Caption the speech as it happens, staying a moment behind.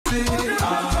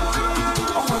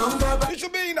You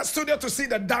should be in the studio to see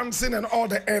the dancing and all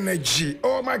the energy.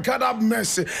 Oh my God, have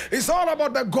mercy. It's all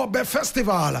about the Gobe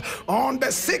Festival. On the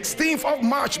 16th of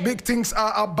March, big things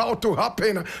are about to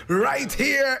happen right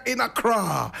here in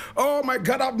Accra. Oh my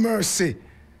God, have mercy.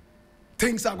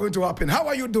 Things are going to happen. How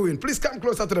are you doing? Please come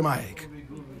closer to the mic.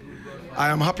 I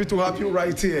am happy to have you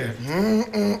right here.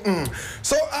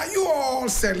 So are you all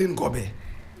selling Gobe?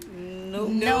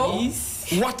 No.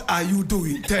 What are you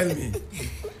doing? Tell me.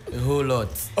 A whole lot.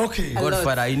 Okay.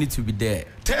 Godfather, you need to be there.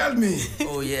 Tell me.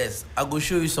 Oh yes, I go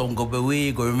show you some Gobe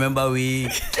way, go remember way. You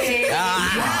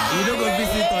don't go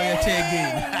visit on your chair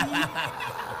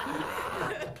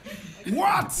again.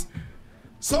 What?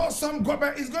 So some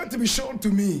Gobe is going to be shown to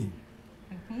me.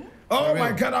 Oh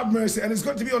my God, have mercy. And it's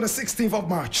going to be on the 16th of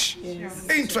March. Yes.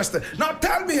 Interesting. Now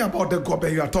tell me about the Gobe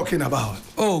you are talking about.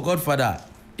 Oh, Godfather,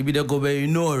 it be the Gobe you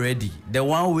know already. The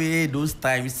one way those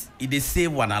times, it is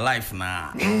save one alive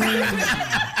now.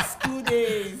 School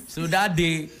days. So that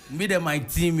day, me and my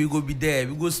team, we go be there.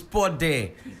 We go sport there.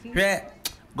 Yeah.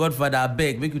 Godfather, I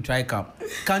beg, make you try come.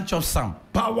 Can't chop some.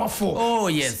 Powerful. Oh,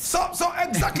 yes. So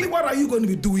exactly what are you going to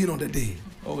be doing on the day?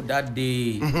 Oh, that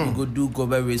day, we go do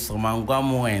Gobe with some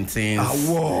Anguamo and things.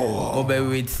 Gobe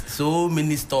with so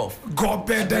many stuff.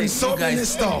 Gobe then so many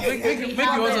stuff. Make you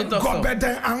also talk Gobe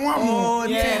then Anguamo. Oh,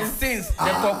 yes. Things. The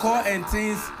cocoa and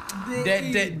things.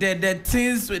 The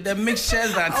things with the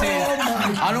mixtures and things.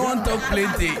 I don't want to talk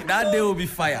plenty. That day will be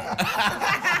fire.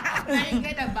 Then you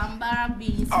get the Bambara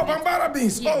beans. Oh, Bambara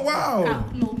beans. Yes. Oh, wow.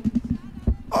 No.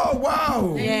 Oh,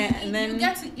 wow. Yeah, and then you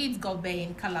get to eat Gobe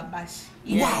in Calabash.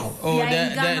 Yes. Wow. Oh,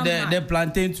 the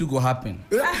plantain too go happen.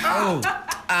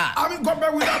 I mean,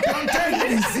 Gobe without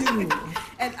plantain is zero.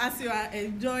 And as you are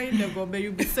enjoying the Gobe,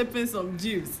 you'll be sipping some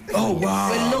juice. Oh,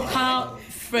 wow. With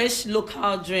fresh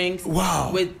local drinks.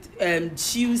 Wow. With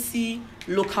juicy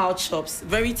local chops,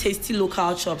 very tasty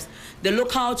local chops. The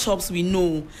local chops we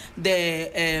know,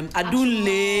 the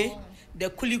adunle, the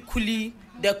kuli,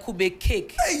 the kube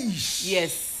cake. Eish.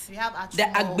 Yes. We have the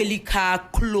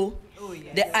agbelika klo. Oh,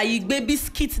 yes. The ayigbe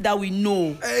biscuit that we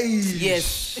know. Eish.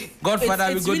 Yes.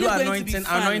 Godfather, it's we go really do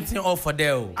anointing all for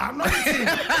them. Anointing.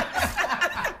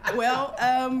 Well,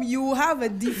 you have a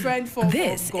different form of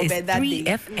Gobe that day.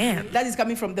 3FM. That is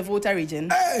coming from the Volta region.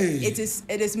 Hey. It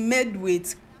is made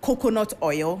with coconut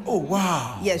oil. Oh,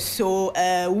 wow. Yes, so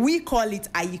we call it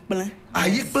ayikple.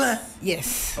 Ayikple?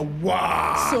 Yes.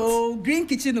 Wow. So Green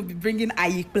Kitchen will be bringing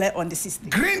ayikple on the system.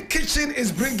 Green Kitchen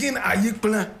is bringing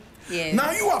ayikple. Yes.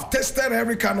 Now you have tested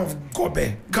every kind of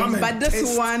Gobe. Come but and this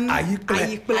taste one,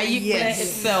 ayikple. Yes.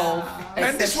 Itself.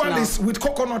 And this one is with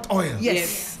coconut oil.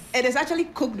 Yes. It is actually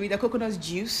cooked with the coconut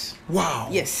juice. Wow.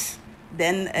 Yes.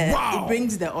 Then it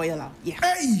brings the oil out. Yeah.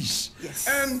 Eish. Yes.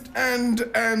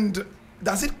 And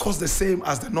does it cost the same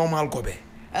as the normal Gobe?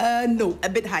 No, a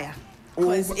bit higher.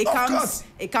 Because course.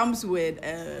 it comes with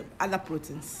other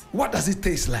proteins. What does it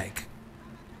taste like?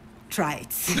 Try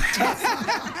it.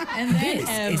 And then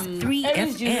This is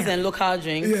 3FM. juices and local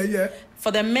drinks. Yeah.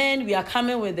 For the men, we are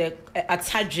coming with the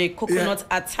atadre, coconut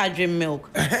atadre milk.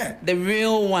 The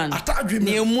real one. Atadre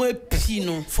milk. Niemwe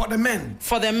Pino. For the men.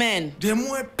 For the men.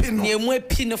 Niemwe Pino. Niemwe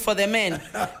Pino for the men.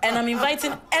 And I'm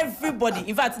inviting everybody.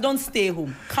 In fact, don't stay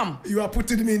home. Come. You are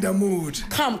putting me in the mood.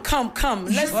 Come.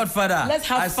 Godfather, Let's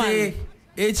have fun. I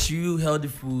say, HU healthy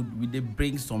food, we they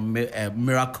bring some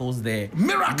miracles there.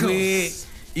 Miracles?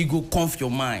 It go comf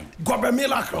your mind. Gobe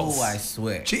miracles. Oh, I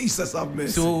swear. Jesus have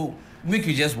mercy. So make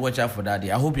you just watch out for that day.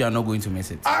 I hope you are not going to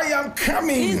miss it. I am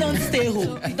coming. Please don't stay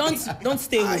home. Don't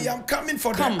stay home. I am coming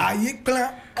for Come. the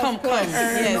ayikla. Come. And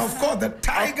Yes. of course the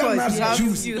tiger nut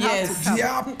juice. Yes.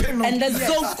 And the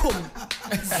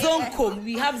zonkom.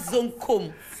 We have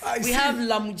zonkom. We have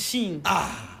lamuchin.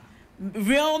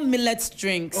 Real millet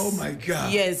drinks. Oh my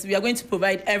God. Yes, we are going to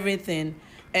provide everything.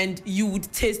 And you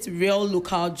would taste real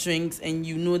local drinks and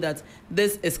you know that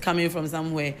this is coming from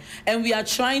somewhere. And we are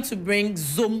trying to bring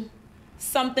Zoom,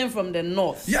 something from the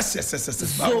north. Yes.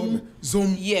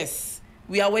 Zoom. Yes.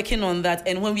 We are working on that.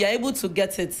 And when we are able to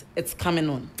get it, it's coming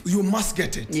on. You must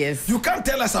get it. Yes. You can't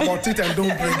tell us about it and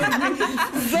don't bring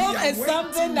it. Zoom is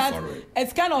something that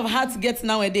it's kind of hard to get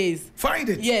nowadays. Find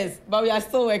it. Yes, but we are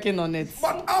still working on it.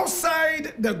 But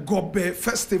outside the Gobe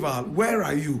Festival, where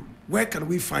are you? Where can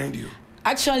we find you?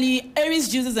 Actually, Aries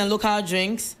Juices and Local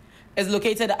Drinks is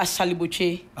located at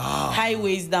Ashalibuche,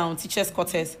 highways down, Teachers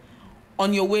Quarters,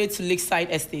 on your way to Lakeside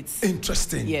Estates.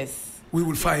 Interesting. Yes. We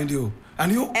will find you.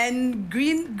 And you? And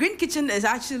Green Kitchen is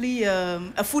actually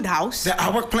a food house. The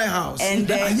Awak Playhouse. And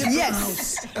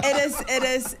yes,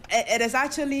 it is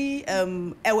actually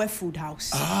our food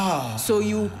house. So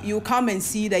you come and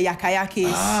see the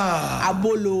yakayakes,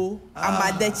 abolo,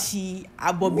 amadechi,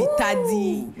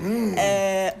 abobitadi,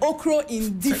 okro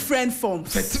in different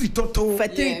forms. Fetri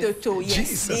Toto. Yes.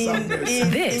 Jesus,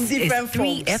 in different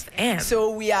forms. 3FM.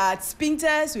 So we are at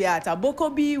Spintex, we are at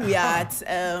Abokobi, we are at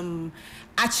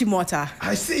Achimota.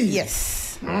 I see.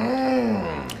 Yes.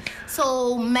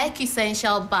 So Make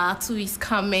Essential Bar too is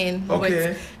coming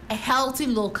with a healthy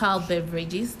local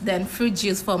beverages, then fruit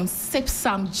juice from Sip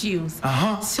Some Juice.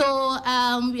 So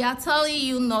we are telling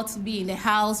you not to be in the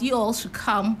house. You all should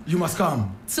come. You must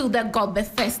come to the Gobe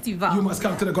Festival. You must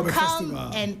come to the Gobe Festival.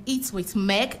 Come and eat with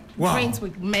Meg, drink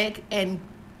with Meg, and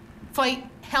for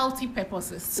healthy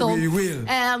purposes. So we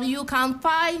will. You can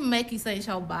find Make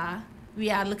Essential Bar. We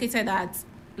are located at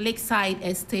Lakeside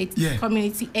Estate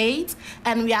Community 8,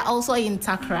 and we are also in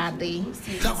Takoradi.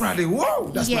 Takoradi, whoa,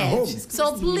 that's my home.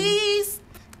 So please,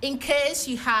 in case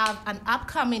you have an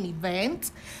upcoming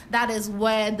event, that is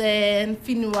wedding,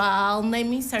 funeral,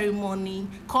 naming ceremony,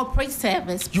 corporate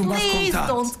service, please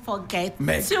don't forget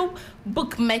to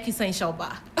book Make Essential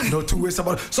Bar. No two ways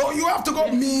about it. So you have to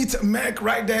go meet Meg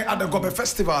right there at the Gobe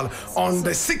Festival on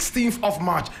the 16th of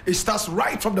March. It starts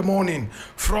right from the morning.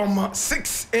 From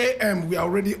 6 a.m. we are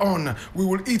already on. We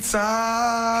will eat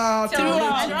as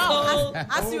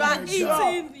you are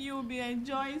eating, you'll be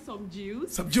enjoying some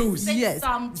juice. Some juice. Yes.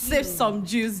 Sip Some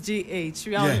Juice GH.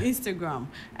 We are on Instagram,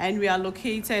 and we are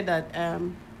located at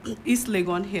East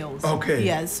Legon Hills. Okay.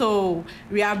 Yeah. So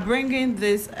we are bringing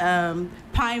this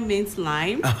pine mint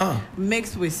lime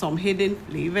mixed with some hidden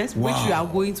flavors, which you are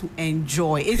going to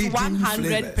enjoy. It's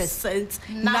 100%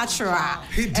 natural.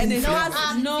 And it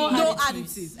has no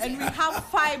additives. And we have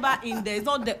fiber in there. It's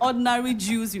not the ordinary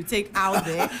juice you take out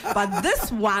there, but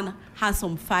this one has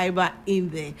some fiber in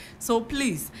there. So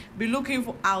please be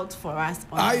looking out for us.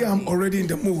 I am already in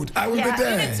the mood. I will be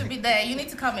there. You need to be there. You need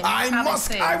to come in.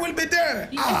 I will be there.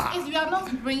 If you are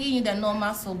not bringing you the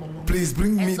normal sobolo, please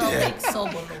bring me there.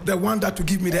 The one that will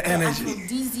give me the energy.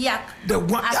 Aphrodisiac. The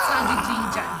one.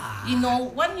 Ginger. You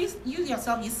know, when you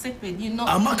yourself, you sip it. You know.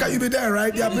 Amaka, you be there,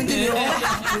 right? They are bringing you.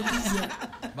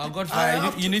 But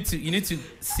Godfrey, you need to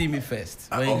see me first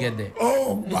when you get there.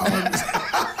 Oh, wow.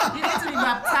 You need to be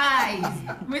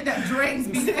baptized with the drinks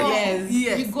before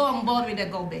you go on board with the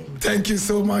Gobe. Thank you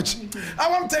so much. I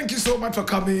want to thank you so much for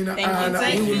coming. We will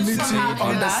meet you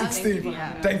on the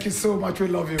 16th. Thank you so much. We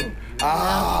love you.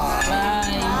 Bye.